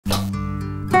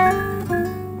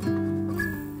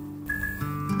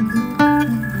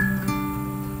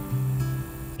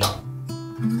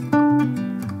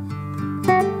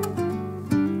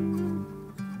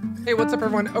what's up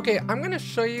everyone? Okay, I'm gonna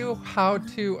show you how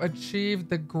to achieve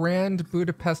the Grand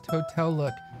Budapest Hotel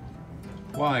look.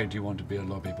 Why do you want to be a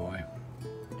lobby boy?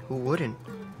 Who wouldn't?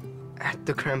 At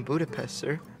the Grand Budapest,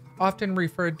 sir. Often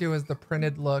referred to as the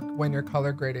printed look when you're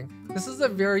color grading. This is a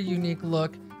very unique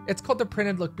look. It's called the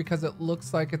printed look because it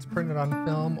looks like it's printed on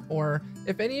film, or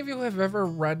if any of you have ever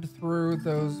read through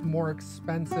those more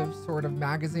expensive sort of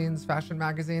magazines, fashion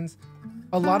magazines,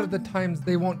 a lot of the times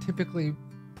they won't typically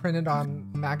print it on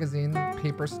magazine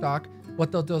paper stock.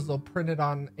 What they'll do is they'll print it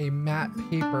on a matte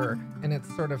paper and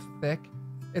it's sort of thick.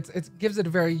 It gives it a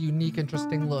very unique,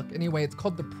 interesting look. Anyway, it's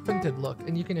called the printed look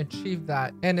and you can achieve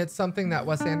that. And it's something that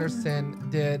Wes Anderson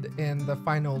did in the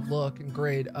final look and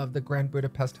grade of the Grand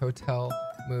Budapest Hotel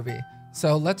movie.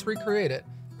 So let's recreate it.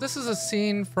 This is a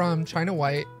scene from China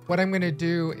White. What I'm gonna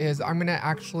do is I'm gonna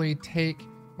actually take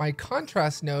my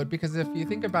contrast node, because if you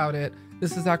think about it,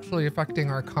 this is actually affecting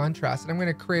our contrast. And I'm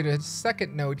gonna create a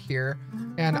second node here,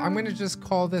 and I'm gonna just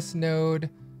call this node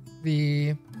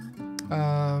the,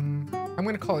 I'm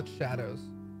gonna call it shadows.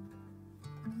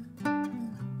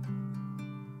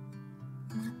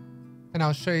 And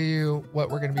I'll show you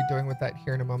what we're gonna be doing with that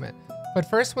here in a moment. But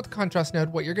first with the contrast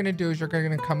node, what you're gonna do is you're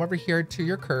gonna come over here to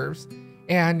your curves,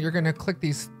 and you're gonna click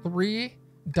these three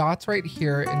dots right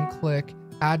here and click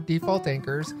add default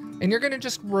anchors, and you're gonna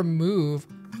just remove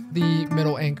the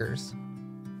middle anchors.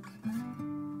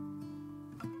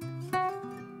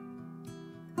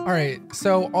 All right,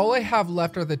 so all I have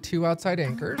left are the two outside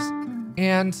anchors.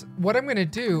 And what I'm gonna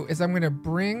do is I'm gonna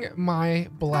bring my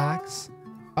blacks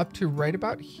up to right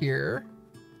about here.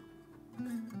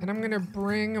 And I'm gonna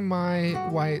bring my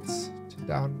whites to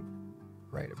down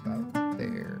right about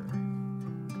there.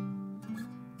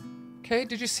 Okay,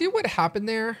 did you see what happened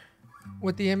there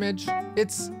with the image?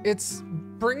 It's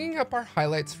bringing up our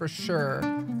highlights for sure,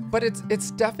 but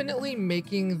it's definitely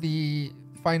making the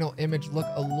final image look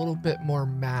a little bit more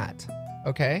matte.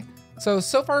 Okay, so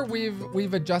far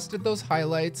we've adjusted those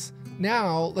highlights.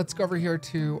 Now let's go over here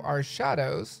to our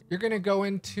shadows. You're gonna go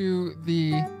into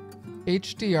the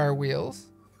HDR wheels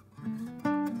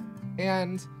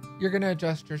and you're gonna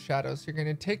adjust your shadows. You're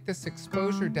gonna take this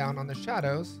exposure down on the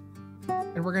shadows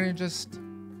and we're gonna just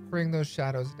bring those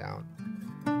shadows down.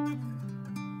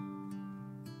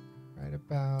 Right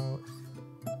about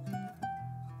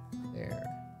there.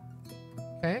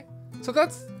 Okay, so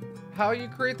that's how you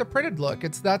create the printed look.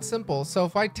 It's that simple. So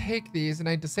if I take these and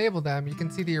I disable them, you can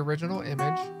see the original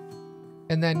image,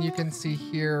 and then you can see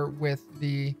here with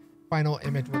the final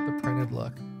image with the printed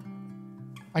look.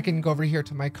 I can go over here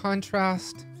to my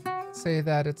contrast, say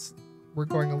that we're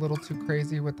going a little too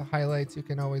crazy with the highlights. You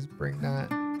can always bring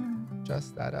that,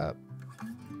 adjust that up.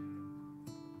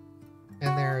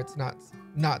 And there, it's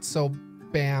not so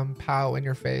bam, pow in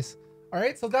your face. All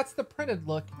right, so that's the printed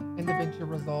look in DaVinci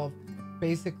Resolve,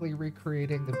 basically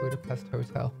recreating the Budapest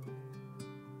Hotel.